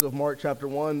Of Mark chapter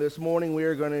 1. This morning we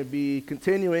are going to be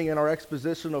continuing in our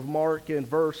exposition of Mark in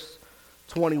verse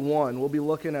 21. We'll be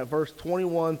looking at verse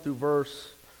 21 through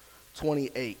verse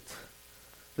 28.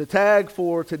 The tag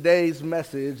for today's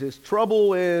message is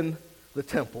Trouble in the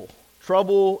Temple.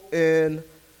 Trouble in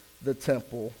the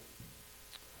Temple.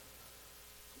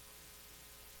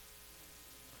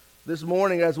 This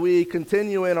morning, as we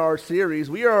continue in our series,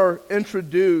 we are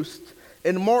introduced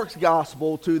in Mark's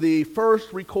gospel to the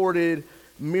first recorded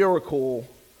miracle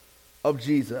of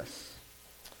Jesus.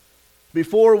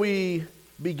 Before we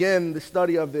begin the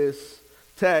study of this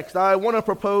text, I want to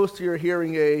propose to your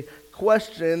hearing a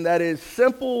question that is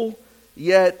simple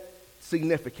yet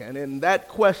significant. And that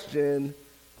question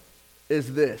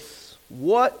is this: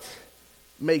 what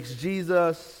makes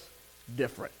Jesus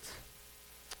different?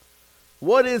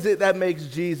 What is it that makes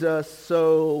Jesus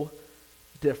so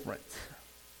different?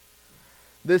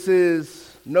 This is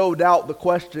no doubt the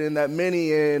question that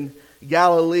many in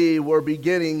Galilee were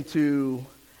beginning to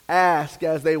ask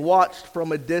as they watched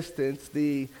from a distance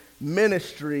the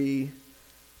ministry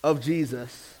of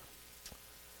Jesus.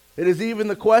 It is even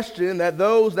the question that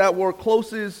those that were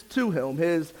closest to him,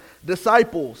 his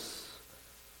disciples,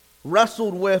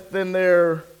 wrestled with in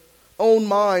their own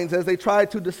minds as they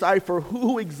tried to decipher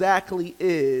who exactly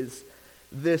is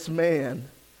this man.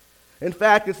 In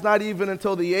fact, it's not even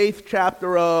until the 8th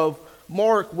chapter of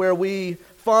Mark where we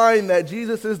find that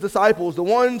Jesus' disciples, the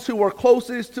ones who are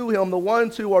closest to him, the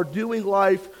ones who are doing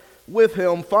life with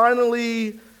him,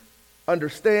 finally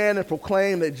understand and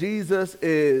proclaim that Jesus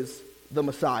is the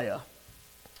Messiah.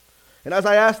 And as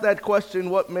I ask that question,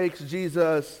 what makes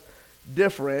Jesus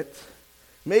different?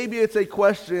 Maybe it's a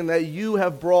question that you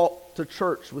have brought to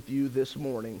church with you this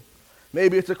morning.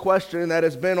 Maybe it's a question that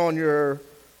has been on your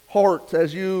heart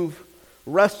as you've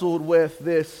wrestled with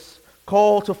this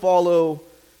call to follow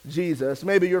Jesus.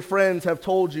 Maybe your friends have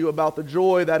told you about the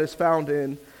joy that is found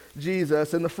in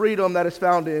Jesus and the freedom that is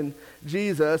found in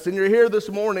Jesus. And you're here this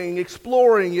morning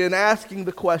exploring and asking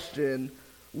the question,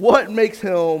 what makes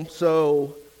him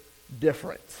so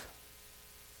different?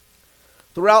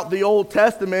 Throughout the Old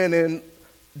Testament and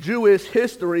Jewish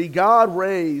history, God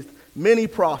raised many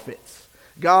prophets.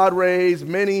 God raised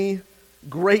many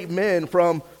great men,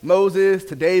 from Moses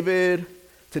to David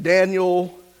to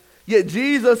Daniel. Yet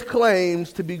Jesus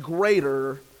claims to be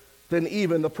greater than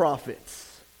even the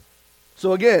prophets.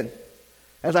 So again,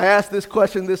 as I ask this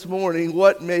question this morning,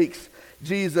 what makes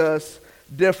Jesus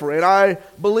different? I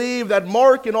believe that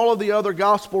Mark and all of the other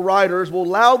gospel writers will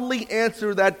loudly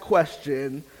answer that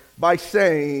question by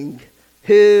saying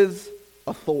his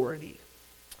authority.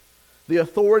 The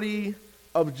authority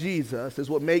of Jesus is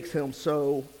what makes him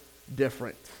so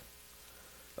different.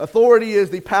 Authority is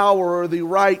the power or the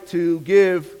right to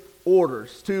give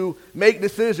orders, to make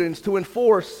decisions, to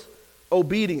enforce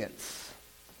obedience.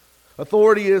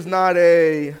 Authority is not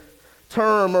a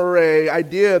term or an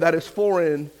idea that is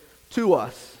foreign to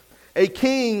us. A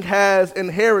king has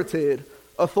inherited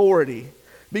authority.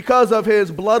 Because of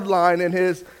his bloodline and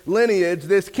his lineage,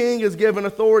 this king is given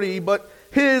authority, but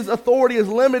his authority is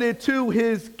limited to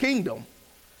his kingdom.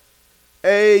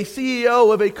 A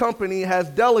CEO of a company has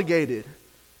delegated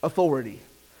authority.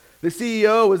 The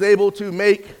CEO is able to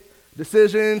make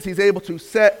decisions. He's able to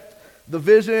set the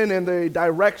vision and the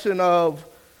direction of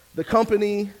the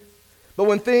company. But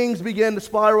when things begin to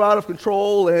spiral out of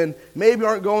control and maybe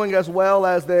aren't going as well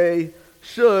as they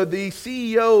should, the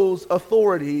CEO's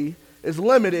authority is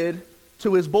limited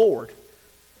to his board.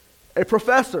 A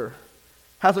professor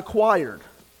has acquired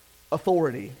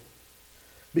authority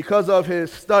because of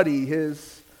his study,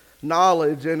 his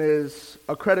knowledge, and his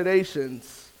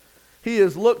accreditations. He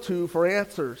is looked to for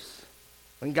answers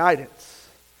and guidance.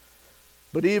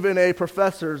 But even a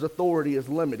professor's authority is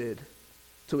limited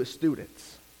to his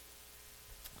students.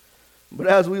 But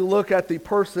as we look at the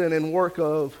person and work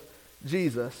of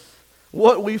Jesus,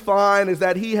 what we find is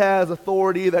that he has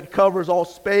authority that covers all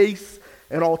space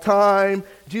and all time.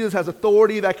 Jesus has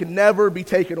authority that can never be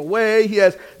taken away. He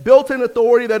has built-in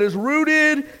authority that is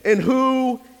rooted in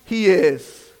who he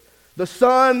is, the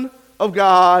Son of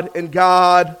God and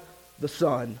God the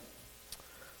Son.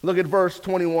 Look at verse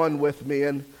 21 with me.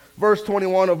 In verse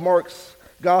 21 of Mark's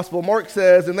gospel, Mark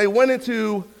says, "And they went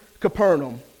into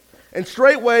Capernaum, and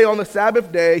straightway on the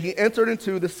Sabbath day he entered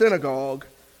into the synagogue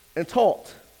and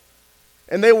taught.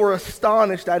 And they were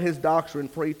astonished at his doctrine,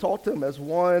 for he taught them as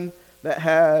one that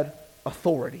had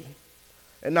authority,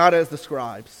 and not as the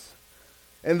scribes.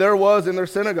 And there was in their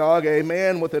synagogue a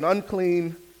man with an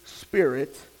unclean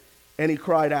spirit, and he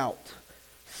cried out,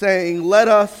 saying, Let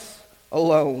us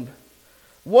alone.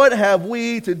 What have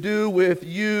we to do with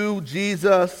you,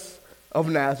 Jesus of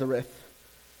Nazareth?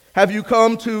 Have you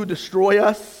come to destroy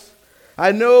us?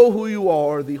 I know who you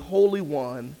are, the Holy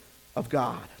One of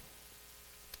God."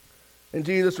 And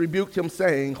Jesus rebuked him,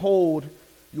 saying, "Hold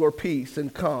your peace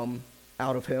and come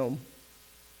out of him."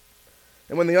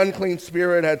 And when the unclean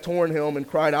spirit had torn him and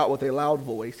cried out with a loud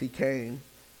voice, he came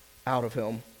out of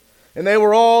him. And they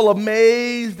were all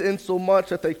amazed, insomuch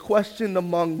that they questioned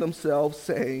among themselves,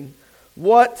 saying,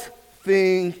 "What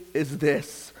thing is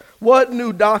this? What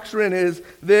new doctrine is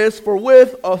this? For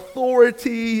with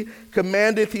authority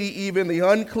commandeth he even the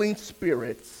unclean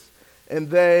spirits, and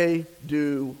they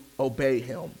do obey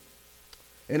him."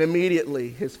 And immediately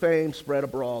his fame spread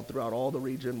abroad throughout all the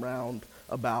region round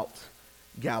about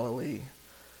Galilee.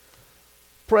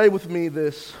 Pray with me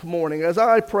this morning. As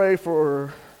I pray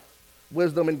for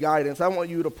wisdom and guidance, I want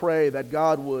you to pray that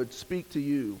God would speak to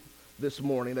you this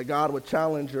morning, that God would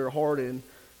challenge your heart and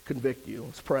convict you.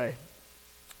 Let's pray.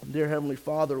 Dear Heavenly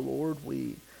Father, Lord,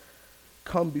 we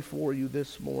come before you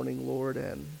this morning, Lord,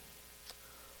 and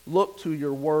look to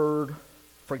your word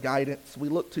for guidance. We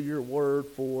look to your word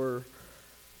for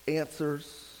answers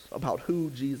about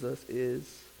who Jesus is.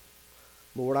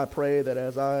 Lord, I pray that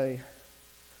as I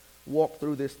walk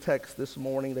through this text this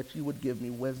morning, that you would give me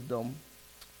wisdom,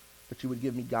 that you would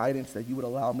give me guidance, that you would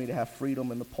allow me to have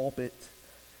freedom in the pulpit,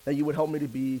 that you would help me to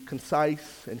be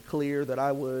concise and clear, that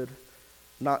I would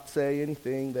not say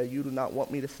anything that you do not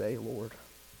want me to say, Lord.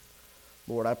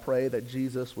 Lord, I pray that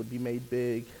Jesus would be made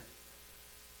big,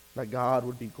 that God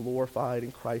would be glorified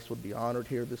and Christ would be honored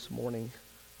here this morning.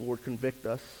 Lord, convict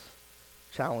us,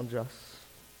 challenge us,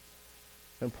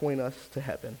 and point us to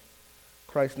heaven. In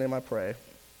Christ's name I pray.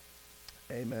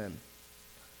 Amen.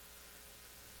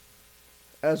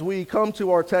 As we come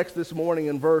to our text this morning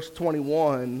in verse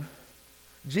 21,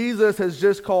 Jesus has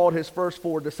just called his first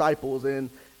four disciples, and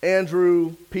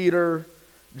Andrew, Peter,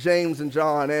 James, and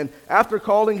John. And after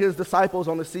calling his disciples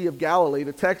on the Sea of Galilee,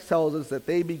 the text tells us that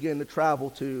they begin to travel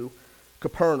to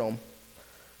Capernaum.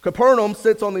 Capernaum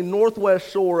sits on the northwest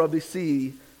shore of the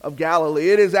Sea of Galilee.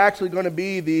 It is actually going to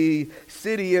be the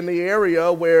city in the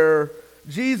area where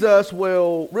Jesus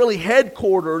will really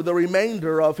headquarter the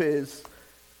remainder of his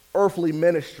earthly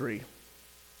ministry.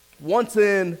 Once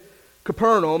in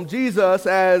Capernaum, Jesus,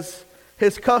 as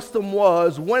his custom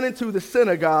was, went into the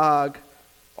synagogue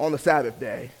on the Sabbath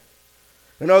day.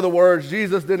 In other words,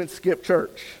 Jesus didn't skip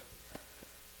church.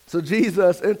 So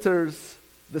Jesus enters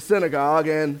the synagogue,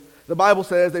 and the Bible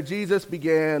says that Jesus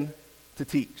began to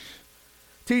teach.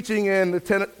 Teaching in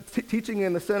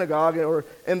the synagogue or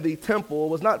in the temple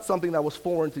was not something that was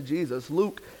foreign to Jesus.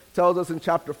 Luke tells us in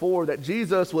chapter 4 that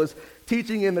Jesus was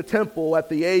teaching in the temple at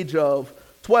the age of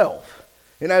 12.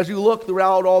 And as you look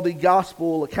throughout all the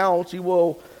gospel accounts, you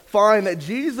will find that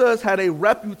Jesus had a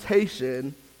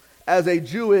reputation as a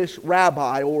Jewish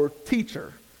rabbi or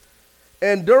teacher.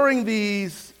 And during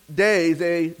these days,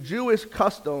 a Jewish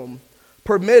custom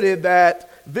permitted that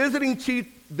visiting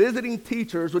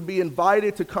teachers would be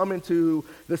invited to come into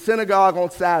the synagogue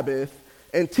on Sabbath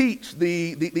and teach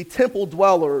the temple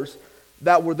dwellers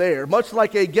that were there, much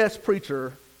like a guest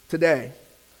preacher today.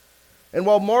 And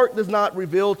while Mark does not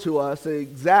reveal to us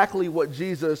exactly what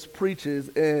Jesus preaches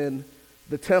in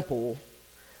the temple,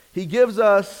 he gives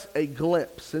us a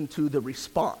glimpse into the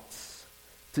response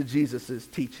to Jesus'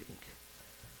 teaching.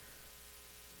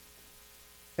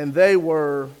 And they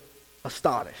were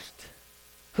astonished.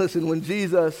 Listen, when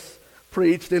Jesus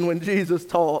preached and when Jesus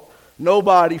taught,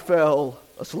 nobody fell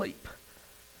asleep.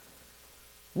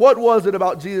 What was it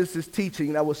about Jesus'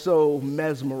 teaching that was so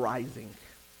mesmerizing?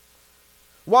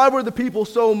 Why were the people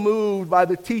so moved by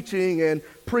the teaching and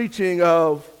preaching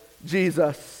of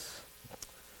Jesus?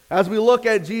 As we look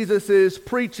at Jesus'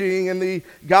 preaching in the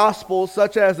Gospels,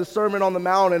 such as the Sermon on the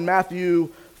Mount in Matthew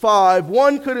 5,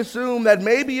 one could assume that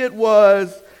maybe it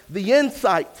was the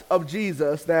insight of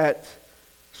Jesus that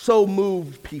so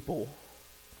moved people.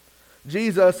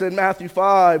 Jesus in Matthew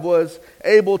 5 was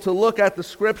able to look at the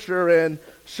scripture and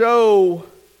show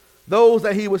those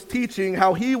that he was teaching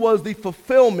how he was the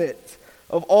fulfillment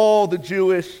of all the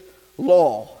Jewish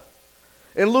law.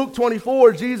 In Luke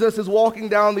 24, Jesus is walking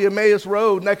down the Emmaus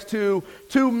Road next to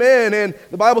two men, and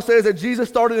the Bible says that Jesus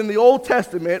started in the Old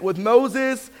Testament with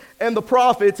Moses and the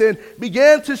prophets and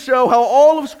began to show how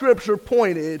all of Scripture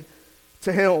pointed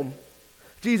to him.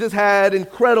 Jesus had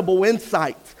incredible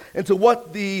insight into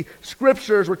what the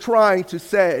Scriptures were trying to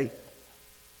say.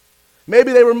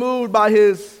 Maybe they were moved by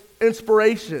his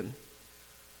inspiration,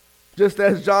 just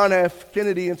as John F.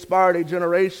 Kennedy inspired a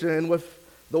generation with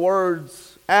the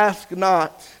words, "Ask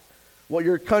not what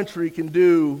your country can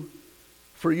do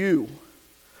for you."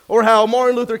 Or how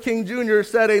Martin Luther King Jr.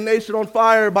 set a nation on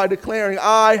fire by declaring,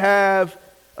 "I have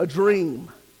a dream."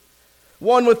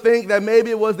 One would think that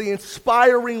maybe it was the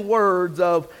inspiring words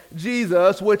of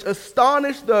Jesus which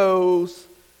astonished those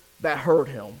that heard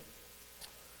him.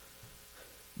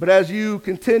 But as you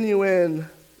continue in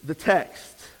the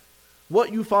text,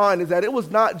 what you find is that it was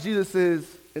not Jesus'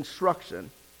 instruction.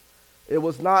 It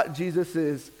was not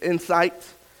Jesus' insight.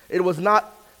 It was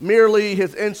not merely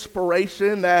his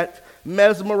inspiration that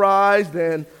mesmerized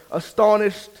and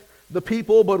astonished the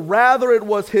people, but rather it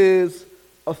was his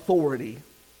authority.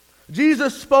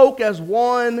 Jesus spoke as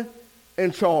one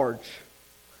in charge.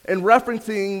 In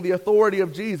referencing the authority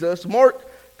of Jesus, Mark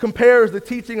compares the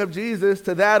teaching of Jesus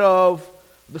to that of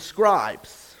the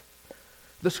scribes.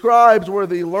 The scribes were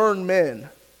the learned men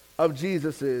of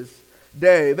Jesus'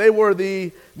 day. They were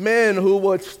the men who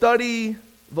would study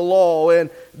the law, and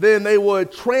then they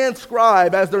would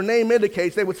transcribe, as their name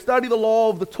indicates. They would study the law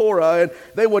of the Torah, and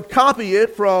they would copy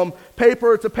it from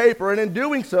paper to paper. And in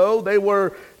doing so, they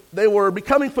were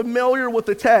becoming familiar with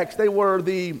the text. They were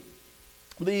the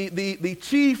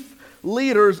chief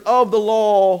leaders of the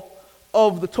law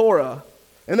of the Torah,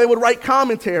 and they would write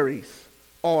commentaries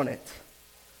on it.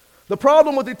 The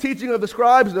problem with the teaching of the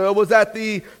scribes, though, was that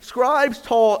the scribes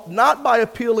taught not by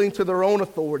appealing to their own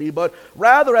authority, but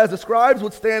rather as the scribes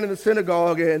would stand in the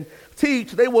synagogue and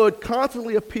teach, they would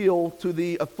constantly appeal to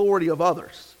the authority of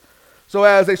others. So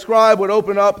as a scribe would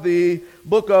open up the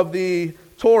book of the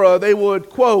Torah, they would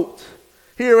quote,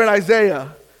 here in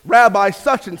Isaiah, Rabbi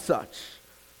such and such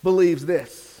believes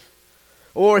this.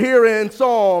 Or here in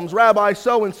Psalms, Rabbi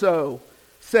so-and-so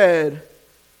said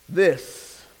this.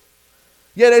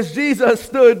 Yet as Jesus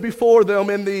stood before them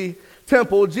in the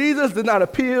temple, Jesus did not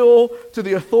appeal to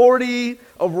the authority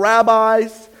of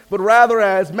rabbis, but rather,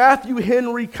 as Matthew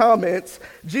Henry comments,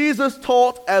 Jesus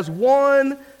taught as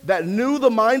one that knew the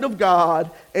mind of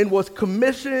God and was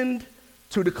commissioned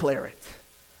to declare it.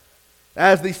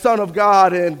 As the Son of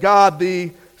God and God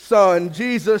the Son,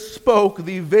 Jesus spoke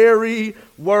the very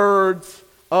words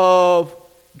of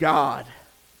God.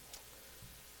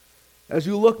 As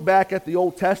you look back at the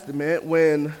Old Testament,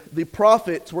 when the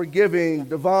prophets were giving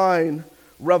divine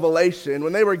revelation,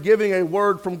 when they were giving a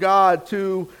word from God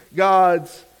to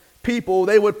God's people,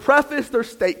 they would preface their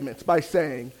statements by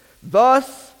saying,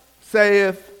 "Thus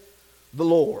saith the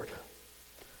Lord."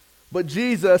 But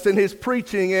Jesus, in his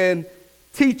preaching and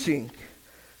teaching,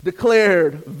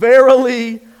 declared,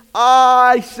 "Verily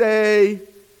I say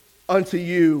unto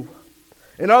you."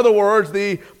 In other words,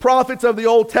 the prophets of the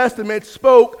Old Testament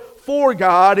spoke for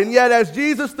God, and yet as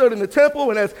Jesus stood in the temple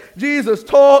and as Jesus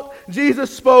taught, Jesus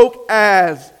spoke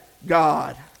as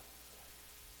God.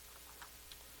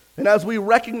 And as we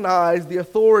recognize the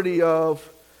authority of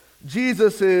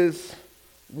Jesus'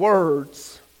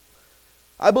 words,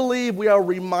 I believe we are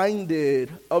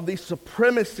reminded of the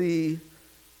supremacy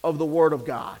of the Word of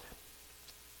God.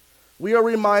 We are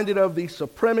reminded of the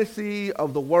supremacy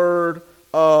of the Word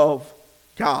of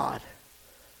God.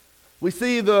 We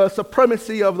see the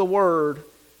supremacy of the Word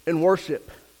in worship.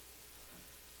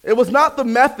 It was not the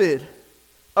method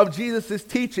of Jesus'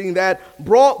 teaching that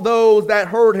brought those that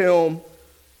heard him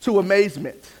to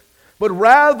amazement, but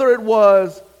rather it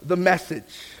was the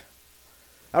message.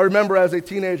 I remember as a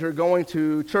teenager going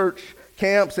to church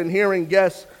camps and hearing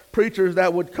guest preachers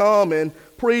that would come and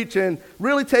preach and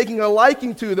really taking a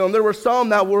liking to them. There were some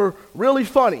that were really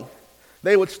funny.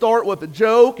 They would start with a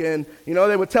joke and,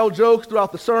 they would tell jokes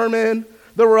throughout the sermon.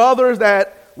 There were others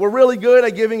that were really good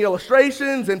at giving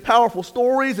illustrations and powerful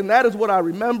stories, and that is what I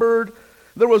remembered.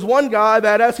 There was one guy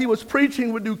that as he was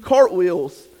preaching would do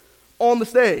cartwheels on the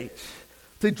stage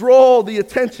to draw the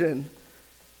attention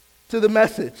to the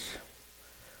message.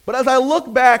 But as I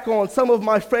look back on some of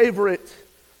my favorite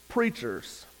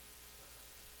preachers,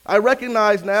 I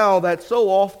recognize now that so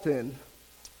often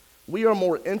we are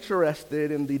more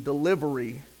interested in the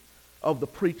delivery of the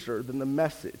preacher than the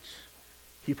message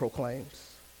he proclaims.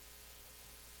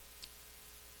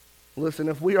 Listen,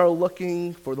 if we are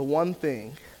looking for the one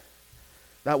thing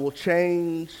that will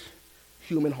change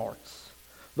human hearts,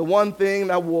 the one thing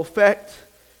that will affect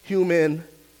human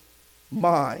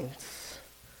minds,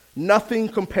 nothing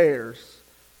compares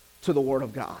to the Word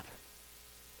of God.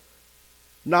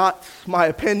 Not my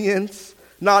opinions,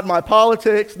 not my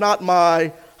politics, not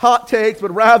my hot takes,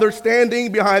 but rather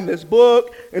standing behind this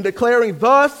book and declaring,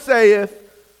 "Thus saith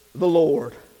the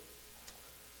Lord."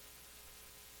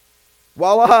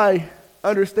 While I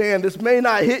understand this may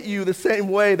not hit you the same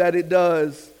way that it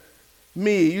does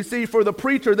me. You see, for the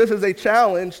preacher, this is a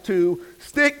challenge to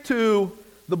stick to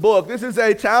the book. This is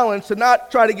a challenge to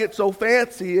not try to get so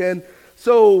fancy and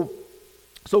so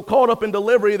caught up in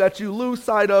delivery that you lose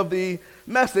sight of the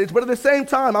message. But at the same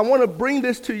time, I want to bring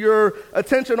this to your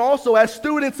attention also as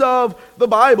students of the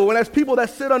Bible and as people that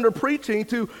sit under preaching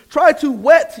to try to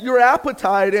whet your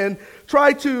appetite and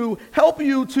try to help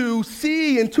you to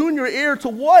see and tune your ear to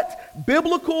what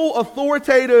biblical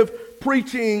authoritative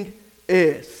preaching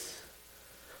is.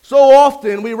 So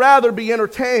often, we rather be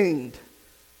entertained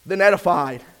than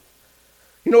edified.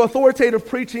 You know, authoritative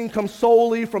preaching comes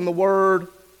solely from the Word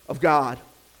of God.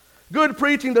 Good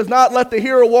preaching does not let the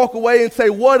hearer walk away and say,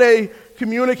 what a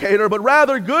communicator, but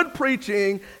rather good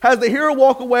preaching has the hearer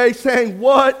walk away saying,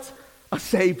 what a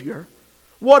Savior,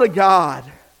 what a God.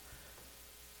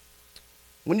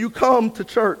 When you come to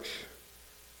church,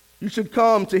 you should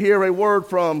come to hear a word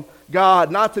from God,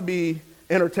 not to be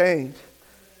entertained.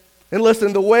 And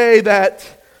listen, the way that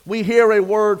we hear a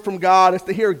word from God is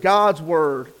to hear God's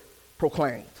word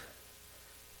proclaimed.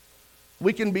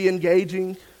 We can be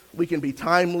engaging, we can be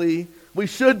timely, we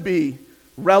should be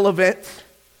relevant.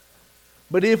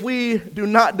 But if we do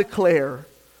not declare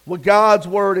what God's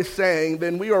word is saying,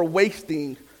 then we are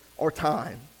wasting our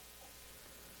time.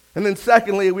 And then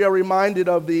secondly, we are reminded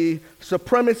of the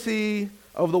supremacy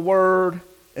of the word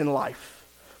in life.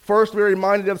 First, we're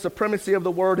reminded of the supremacy of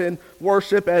the word in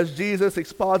worship as Jesus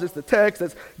exposits the text,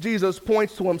 as Jesus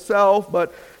points to himself.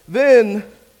 But then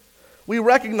we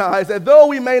recognize that though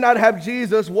we may not have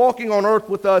Jesus walking on earth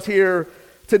with us here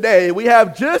today, we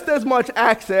have just as much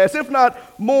access, if not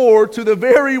more, to the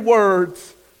very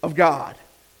words of God.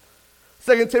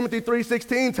 2 Timothy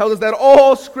 3:16 tells us that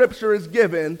all Scripture is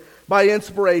given by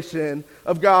inspiration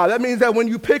of God. That means that when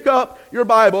you pick up your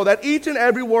Bible, that each and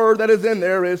every word that is in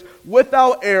there is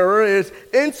without error, is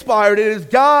inspired, it is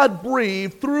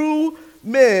God-breathed through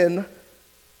men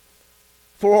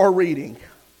for our reading.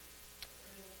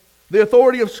 The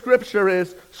authority of Scripture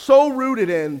is so rooted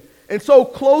in and so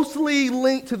closely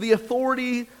linked to the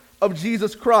authority of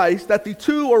Jesus Christ that the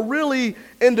two are really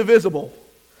indivisible.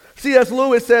 C.S.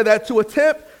 Lewis said that to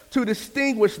attempt to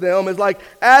distinguish them is like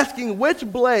asking which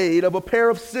blade of a pair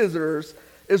of scissors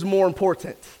is more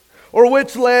important, or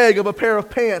which leg of a pair of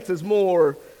pants is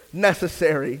more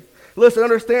necessary. Listen,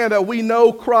 understand that we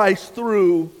know Christ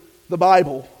through the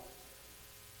Bible.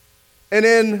 And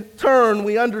in turn,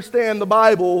 we understand the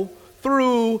Bible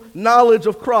through knowledge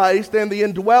of Christ and the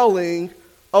indwelling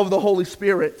of the Holy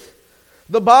Spirit.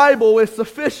 The Bible is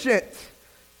sufficient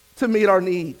to meet our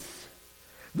needs.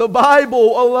 The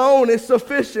Bible alone is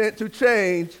sufficient to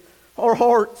change our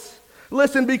hearts.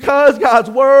 Listen, because God's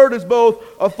word is both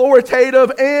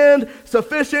authoritative and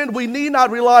sufficient, we need not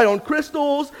rely on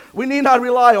crystals. We need not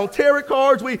rely on tarot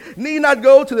cards. We need not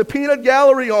go to the peanut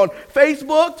gallery on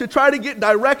Facebook to try to get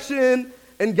direction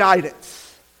and guidance.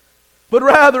 But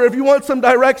rather, if you want some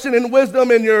direction and wisdom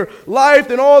in your life,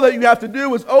 then all that you have to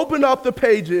do is open up the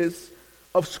pages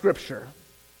of Scripture.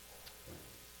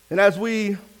 And as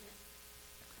we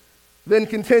then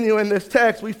continue in this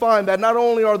text, we find that not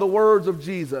only are the words of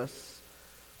Jesus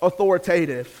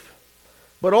authoritative,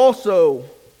 but also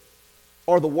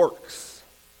are the works.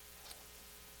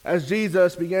 As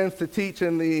Jesus begins to teach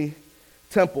in the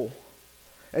temple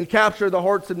and capture the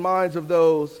hearts and minds of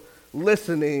those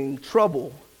listening,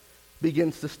 trouble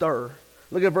begins to stir.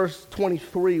 Look at verse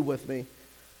 23 with me.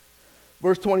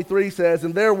 Verse 23 says,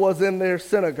 "And there was in their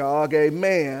synagogue a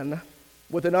man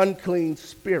with an unclean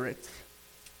spirit,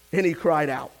 and he cried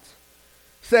out,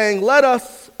 saying, 'Let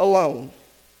us alone.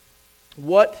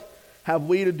 What have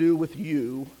we to do with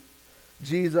you,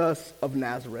 Jesus of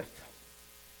Nazareth?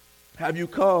 Have you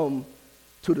come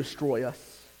to destroy us?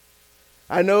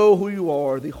 I know who you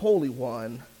are, the Holy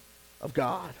One of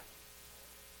God.'"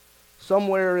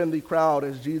 Somewhere in the crowd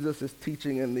as Jesus is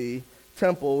teaching in the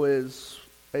temple is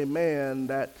a man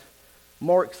that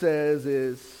Mark says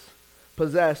is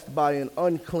possessed by an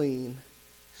unclean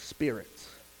spirit.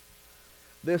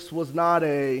 This was not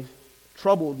a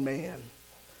troubled man.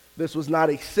 This was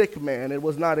not a sick man. It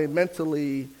was not a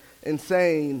mentally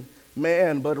insane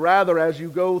man, but rather as you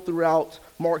go throughout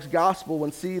Mark's gospel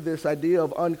and see this idea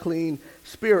of unclean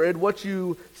spirit, what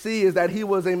you see is that he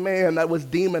was a man that was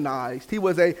demonized. He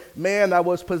was a man that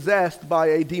was possessed by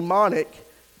a demonic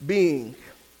being.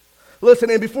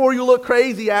 Listen, and before you look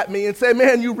crazy at me and say,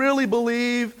 "Man, you really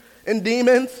believe in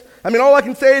demons?" I mean, all I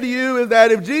can say to you is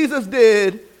that if Jesus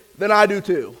did, then I do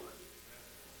too.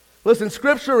 Listen,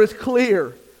 Scripture is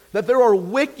clear that there are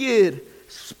wicked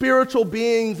spiritual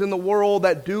beings in the world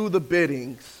that do the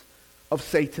biddings of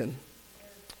Satan.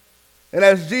 And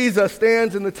as Jesus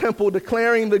stands in the temple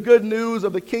declaring the good news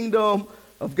of the kingdom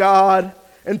of God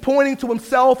and pointing to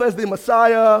himself as the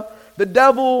Messiah, the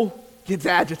devil gets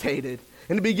agitated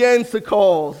and begins to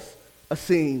cause a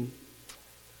scene.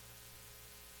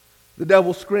 The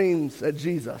devil screams at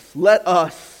Jesus, "Let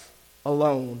us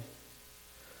alone."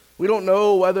 We don't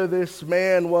know whether this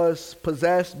man was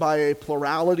possessed by a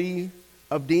plurality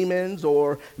of demons,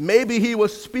 or maybe he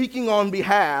was speaking on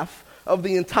behalf of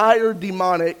the entire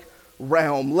demonic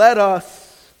realm. Let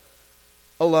us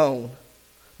alone.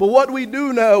 But what we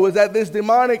do know is that this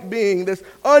demonic being, this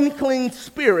unclean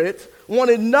spirit,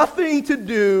 wanted nothing to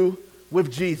do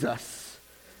with Jesus.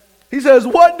 He says,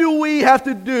 "What do we have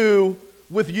to do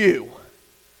with you?"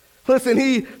 Listen,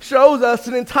 he shows us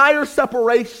an entire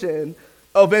separation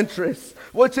of interests.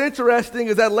 What's interesting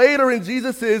is that later in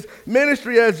Jesus'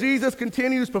 ministry, as Jesus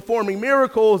continues performing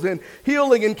miracles and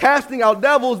healing and casting out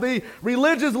devils, the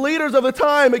religious leaders of the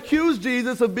time accuse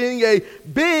Jesus of being a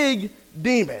big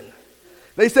demon.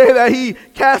 They say that he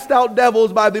cast out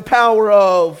devils by the power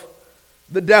of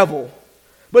the devil.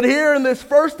 But here in this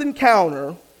first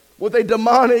encounter with a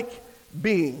demonic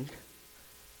being,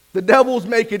 the devils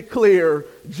make it clear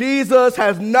Jesus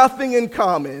has nothing in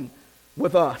common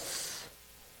with us.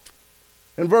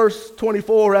 In verse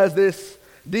 24, as this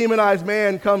demonized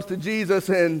man comes to Jesus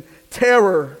in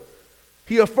terror,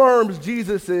 he affirms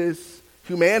Jesus'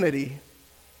 humanity.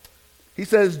 He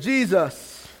says,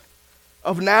 "Jesus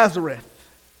of Nazareth."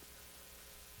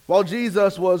 While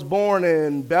Jesus was born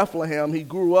in Bethlehem, he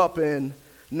grew up in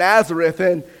Nazareth.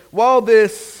 And while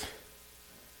this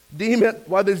demon,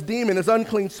 this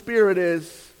unclean spirit is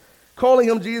calling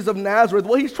him Jesus of Nazareth,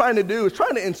 what he's trying to do is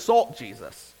trying to insult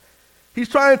Jesus. He's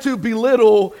trying to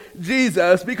belittle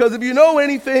Jesus, because if you know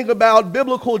anything about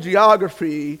biblical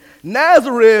geography,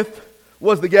 Nazareth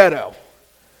was the ghetto.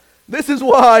 This is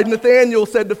why Nathanael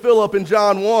said to Philip in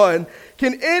John 1,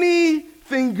 "Can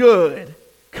anything good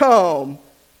come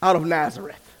out of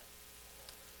Nazareth?"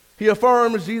 He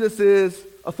affirms Jesus'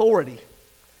 authority.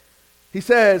 He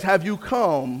says, "Have you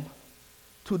come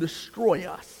to destroy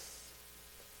us?"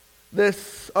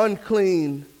 This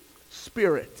unclean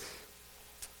spirit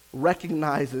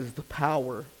recognizes the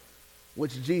power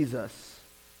which Jesus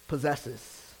possesses.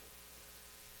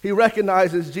 He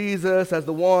recognizes Jesus as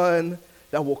the one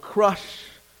that will crush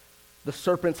the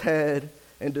serpent's head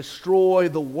and destroy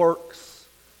the works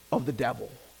of the devil.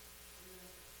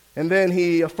 And then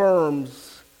he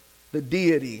affirms the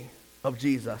deity of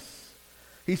Jesus.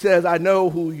 He says, "I know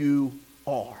who you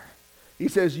are." He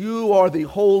says, "You are the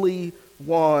Holy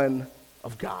One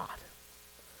of God.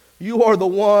 You are the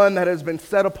one that has been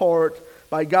set apart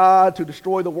by God to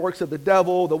destroy the works of the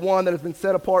devil, the one that has been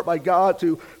set apart by God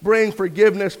to bring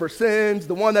forgiveness for sins,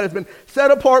 the one that has been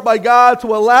set apart by God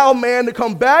to allow man to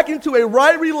come back into a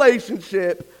right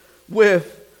relationship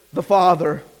with the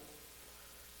Father."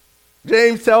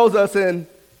 James tells us in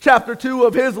chapter 2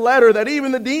 of his letter that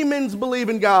even the demons believe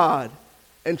in God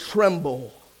and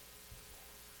tremble.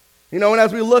 And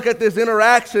as we look at this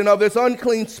interaction of this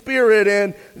unclean spirit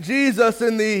and Jesus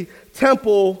in the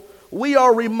temple, we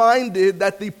are reminded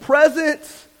that the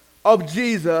presence of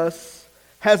Jesus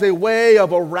has a way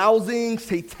of arousing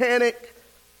satanic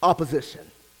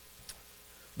opposition.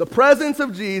 The presence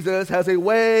of Jesus has a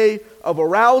way of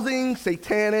arousing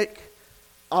satanic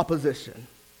opposition.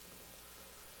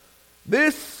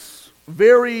 This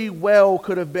very well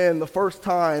could have been the first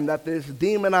time that this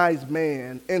demonized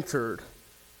man entered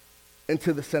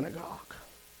into the synagogue.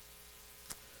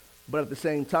 But at the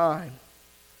same time,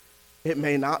 it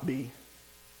may not be.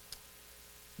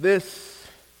 This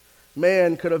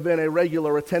man could have been a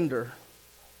regular attender.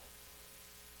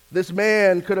 This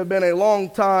man could have been a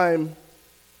long-time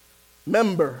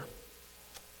member.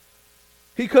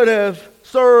 He could have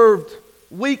served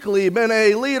weekly, been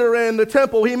a leader in the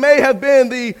temple. He may have been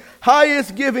the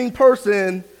highest giving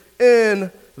person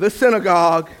in the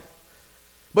synagogue.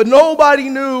 But nobody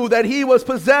knew that he was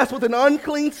possessed with an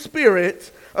unclean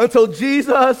spirit until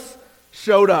Jesus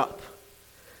showed up.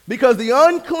 Because the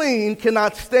unclean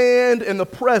cannot stand in the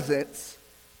presence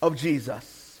of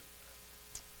Jesus.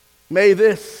 May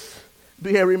this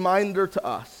be a reminder to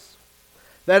us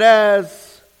that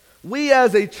as we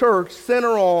as a church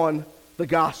center on the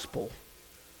gospel,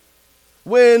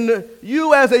 when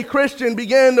you as a Christian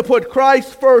begin to put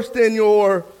Christ first in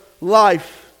your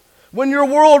life, when your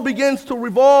world begins to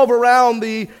revolve around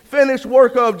the finished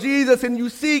work of Jesus and you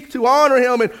seek to honor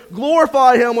him and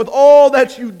glorify him with all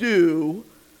that you do,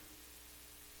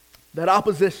 that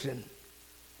opposition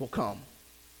will come.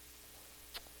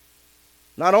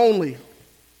 Not only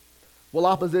will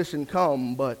opposition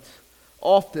come, but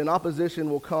often opposition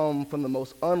will come from the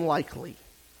most unlikely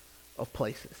of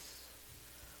places.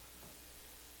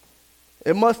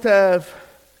 It must have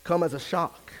come as a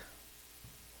shock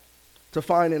to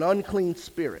find an unclean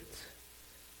spirit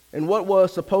in what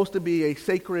was supposed to be a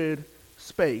sacred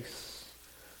space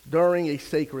during a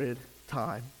sacred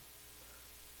time.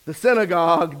 The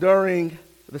synagogue during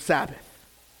the Sabbath.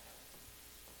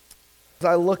 As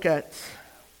I look at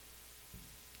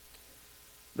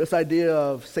this idea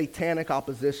of satanic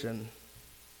opposition,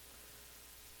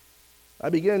 I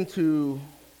begin to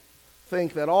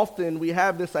think that often we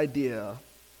have this idea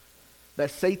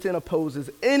that Satan opposes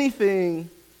anything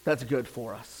that's good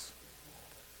for us.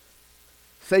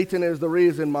 Satan is the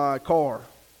reason my car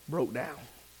broke down.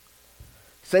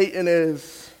 Satan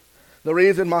is the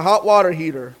reason my hot water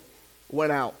heater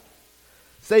went out.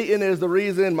 Satan is the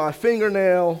reason my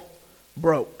fingernail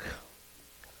broke.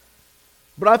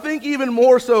 But I think even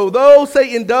more so, though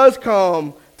Satan does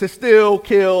come to steal,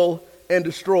 kill, and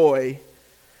destroy,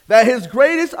 that his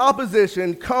greatest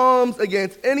opposition comes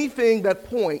against anything that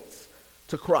points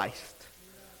to Christ.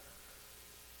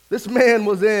 This man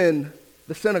was in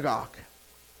the synagogue.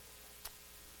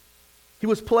 He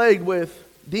was plagued with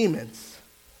demons.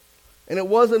 And it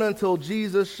wasn't until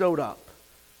Jesus showed up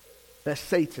that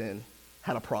Satan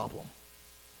had a problem.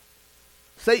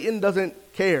 Satan doesn't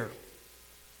care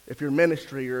if your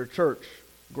ministry or church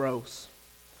grows.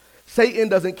 Satan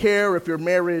doesn't care if your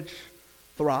marriage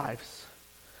thrives.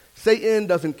 Satan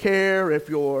doesn't care if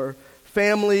your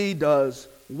family does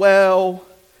well.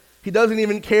 He doesn't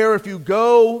even care if you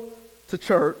go to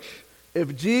church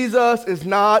if Jesus is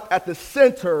not at the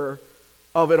center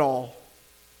of it all.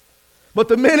 But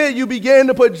the minute you begin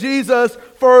to put Jesus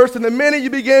first, and the minute you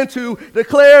begin to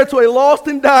declare to a lost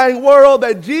and dying world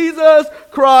that Jesus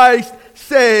Christ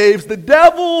saves, the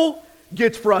devil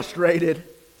gets frustrated.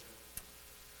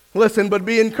 Listen, but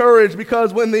be encouraged,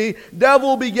 because when the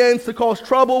devil begins to cause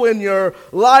trouble in your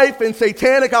life and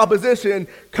satanic opposition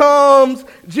comes,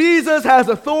 Jesus has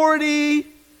authority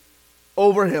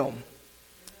over him.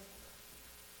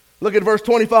 Look at verse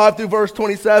 25 through verse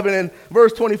 27. In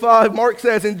verse 25, Mark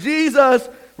says, "And Jesus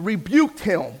rebuked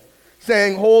him,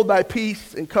 saying, 'Hold thy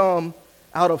peace and come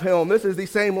out of him.'" This is the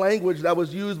same language that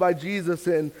was used by Jesus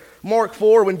in Mark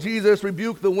 4 when Jesus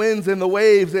rebuked the winds and the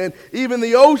waves, and even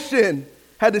the ocean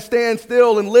had to stand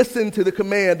still and listen to the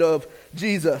command of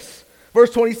Jesus. Verse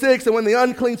 26, "And when the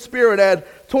unclean spirit had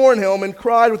torn him and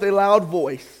cried with a loud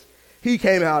voice, he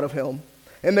came out of him.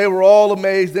 And they were all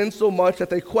amazed, insomuch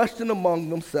that they questioned among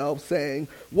themselves, saying,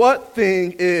 'What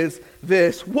thing is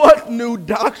this? What new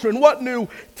doctrine, what new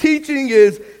teaching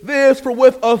is this? For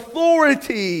with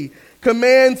authority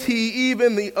commands he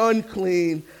even the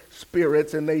unclean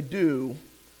spirits, and they do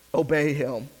obey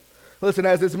him.'" Listen,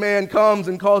 as this man comes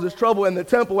and causes trouble in the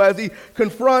temple, as he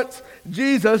confronts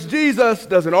Jesus, Jesus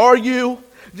doesn't argue.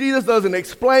 Jesus doesn't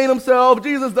explain himself.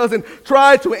 Jesus doesn't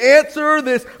try to answer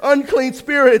this unclean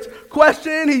spirit's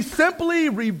question. He simply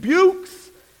rebukes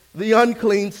the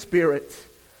unclean spirit.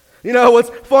 You know, what's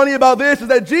funny about this is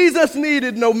that Jesus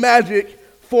needed no magic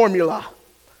formula.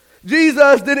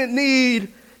 Jesus didn't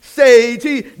need sage.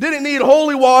 He didn't need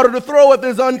holy water to throw at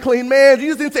this unclean man.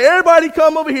 Jesus didn't say, "Everybody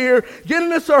come over here, get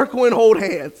in a circle and hold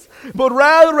hands." But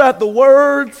rather, at the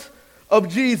words of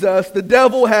Jesus, the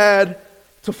devil had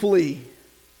to flee.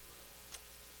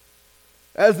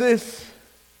 As this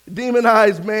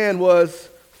demonized man was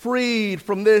freed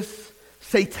from this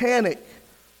satanic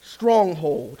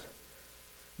stronghold,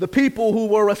 the people who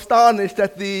were astonished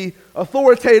at the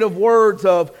authoritative words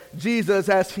of Jesus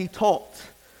as he taught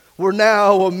were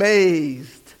now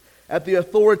amazed at the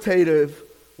authoritative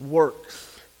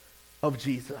works of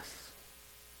Jesus.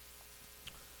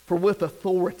 For with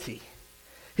authority,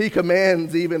 he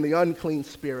commands even the unclean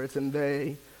spirits, and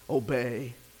they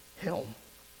obey him.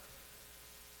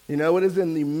 You know, it is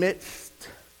in the midst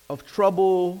of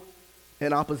trouble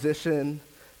and opposition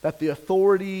that the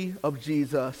authority of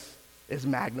Jesus is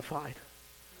magnified.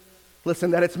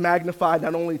 Listen, that it's magnified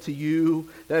not only to you,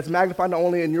 that it's magnified not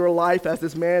only in your life as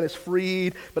this man is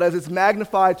freed, but as it's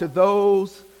magnified to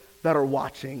those that are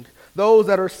watching, those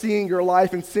that are seeing your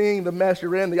life and seeing the mess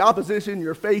you're in, the opposition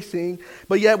you're facing.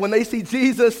 But yet when they see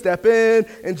Jesus step in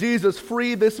and Jesus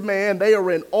free this man, they are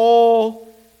in awe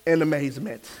and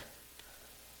amazement.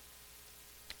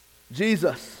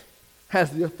 Jesus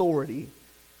has the authority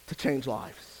to change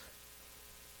lives.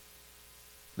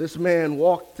 This man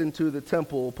walked into the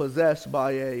temple possessed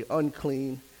by an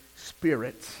unclean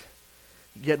spirit,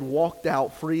 yet walked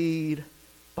out freed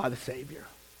by the Savior.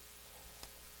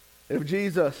 If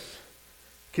Jesus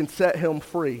can set him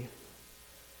free,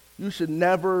 you should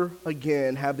never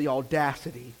again have the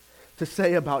audacity to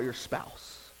say about your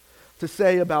spouse, to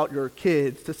say about your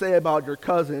kids, to say about your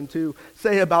cousin, to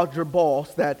say about your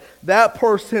boss that that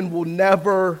person will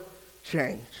never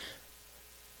change.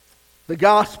 The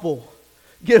gospel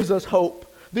gives us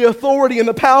hope The authority and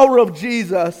the power of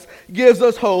Jesus gives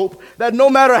us hope that no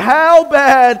matter how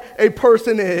bad a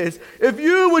person is, if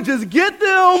you would just get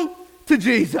them to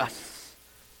Jesus,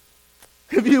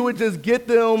 if you would just get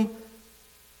them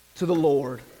to the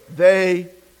Lord, they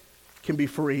can be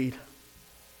freed.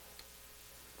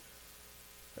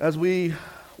 As we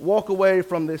walk away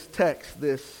from this text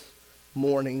this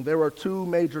morning, there are two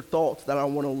major thoughts that I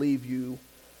want to leave you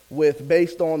with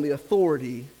based on the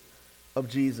authority of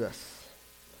Jesus.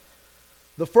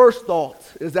 The first thought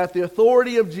is that the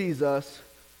authority of Jesus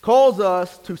calls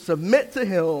us to submit to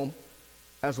him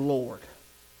as Lord.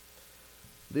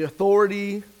 The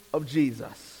authority of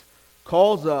Jesus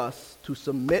calls us to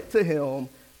submit to him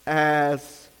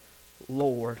as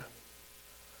Lord.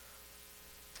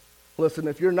 Listen,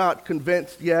 if you're not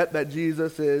convinced yet that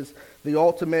Jesus is the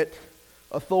ultimate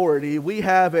authority, we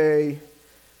have a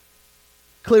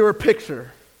clearer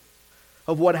picture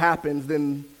of what happens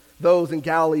than those in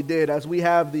Galilee did, as we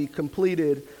have the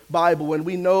completed Bible and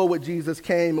we know what Jesus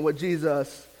came and what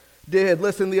Jesus did.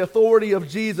 Listen, the authority of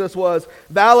Jesus was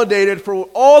validated for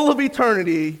all of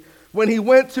eternity when he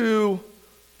went to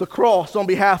the cross on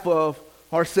behalf of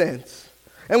our sins.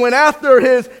 And when after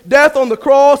his death on the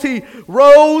cross, he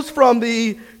rose from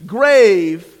the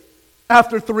grave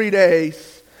after 3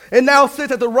 days and now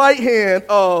sits at the right hand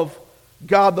of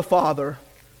God the Father.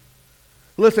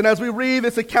 Listen, as we read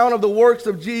this account of the works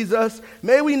of Jesus,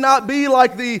 may we not be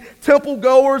like the temple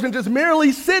goers and just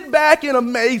merely sit back in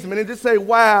amazement and just say,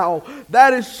 wow,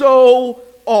 that is so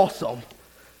awesome.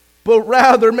 But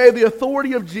rather, may the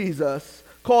authority of Jesus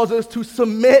cause us to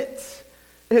submit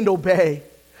and obey.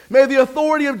 May the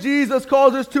authority of Jesus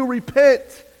cause us to repent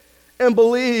and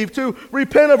believe, to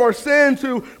repent of our sin,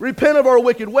 to repent of our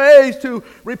wicked ways, to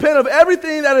repent of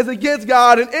everything that is against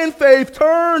God, and in faith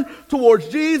turn towards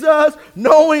Jesus,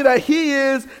 knowing that he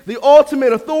is the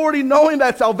ultimate authority, knowing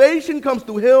that salvation comes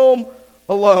through him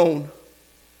alone.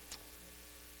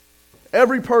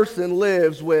 Every person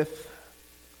lives with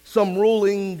some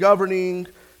ruling, governing,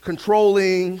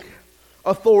 controlling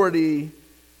authority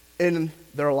in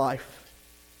their life.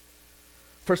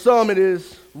 For some, it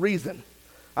is reason.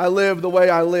 I live the way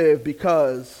I live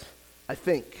because I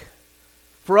think.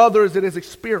 For others, it is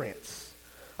experience.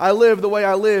 I live the way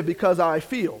I live because I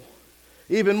feel.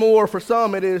 Even more, for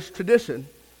some, it is tradition.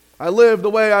 I live the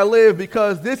way I live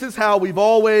because this is how we've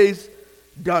always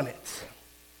done it.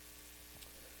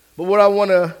 But what I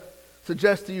want to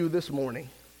suggest to you this morning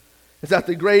is that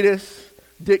the greatest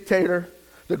dictator,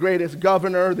 the greatest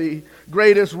governor, the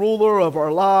greatest ruler of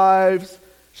our lives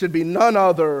should be none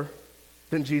other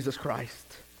than Jesus Christ.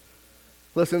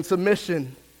 Listen,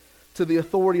 submission to the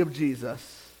authority of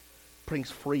Jesus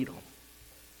brings freedom.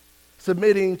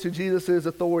 Submitting to Jesus'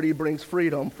 authority brings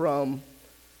freedom from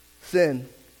sin.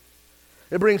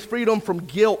 It brings freedom from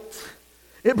guilt.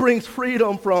 It brings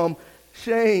freedom from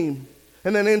shame.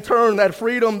 And then in turn, that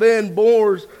freedom then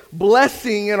bores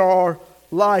blessing in our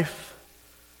life.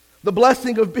 The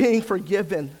blessing of being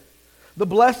forgiven. The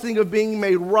blessing of being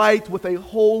made right with a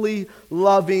holy,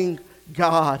 loving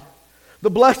God. The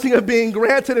blessing of being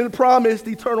granted and promised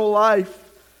eternal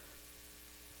life.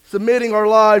 Submitting our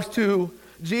lives to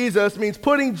Jesus means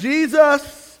putting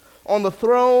Jesus on the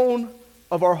throne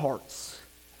of our hearts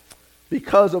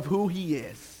because of who he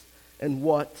is and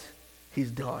what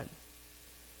he's done.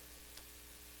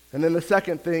 And then the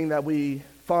second thing that we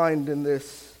find in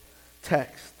this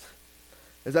text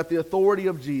is that the authority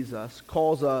of Jesus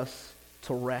calls us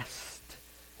to rest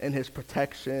in his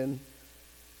protection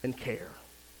and care.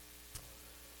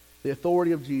 The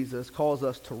authority of Jesus calls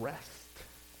us to rest.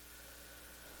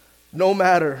 No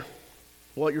matter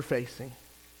what you're facing,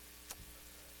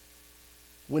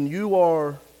 when you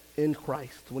are in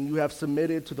Christ, when you have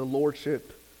submitted to the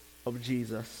lordship of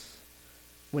Jesus,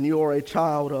 when you are a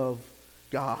child of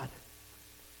God,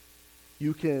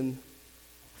 you can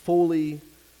fully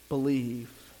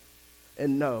believe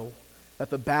and know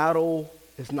that the battle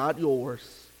is not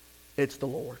yours, it's the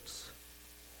Lord's.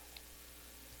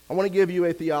 I want to give you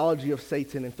a theology of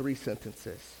Satan in 3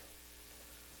 sentences.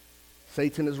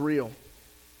 Satan is real.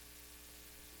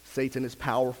 Satan is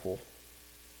powerful.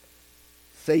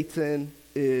 Satan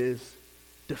is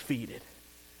defeated.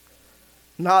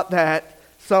 Not that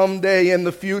someday in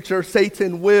the future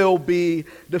Satan will be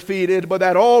defeated, but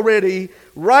that already,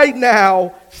 right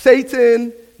now,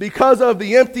 Satan, because of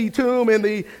the empty tomb and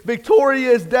the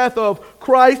victorious death of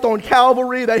Christ on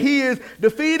Calvary, that he is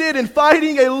defeated and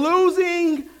fighting a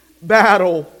losing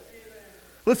battle.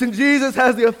 Listen, Jesus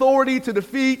has the authority to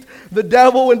defeat the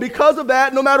devil, and because of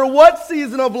that, no matter what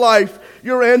season of life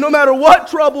you're in, no matter what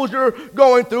troubles you're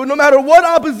going through, no matter what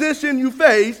opposition you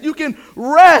face, you can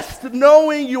rest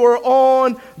knowing you are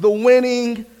on the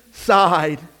winning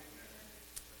side.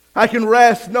 I can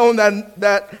rest knowing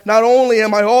that not only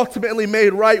am I ultimately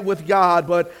made right with God,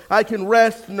 but I can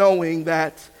rest knowing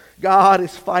that God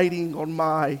is fighting on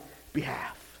my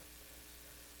behalf.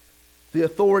 The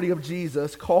authority of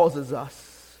Jesus causes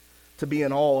us to be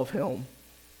in awe of him,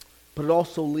 but it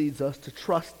also leads us to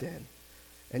trust in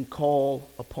and call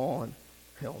upon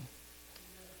him.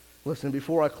 Listen,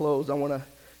 before I close, I want to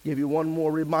give you one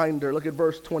more reminder. Look at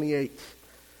verse 28.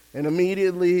 And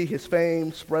immediately his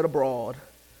fame spread abroad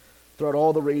throughout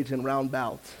all the region round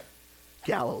about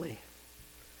Galilee.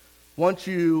 Once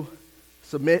you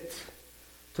submit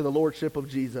to the lordship of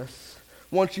Jesus,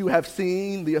 once you have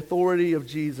seen the authority of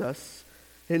Jesus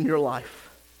in your life,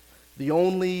 the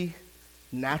only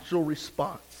natural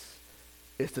response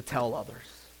is to tell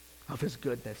others of his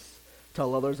goodness,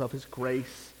 tell others of his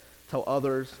grace, tell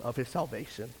others of his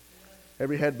salvation.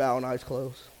 Every head bowed and eyes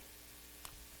closed.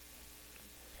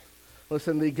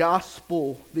 Listen, the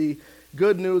gospel, the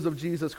good news of Jesus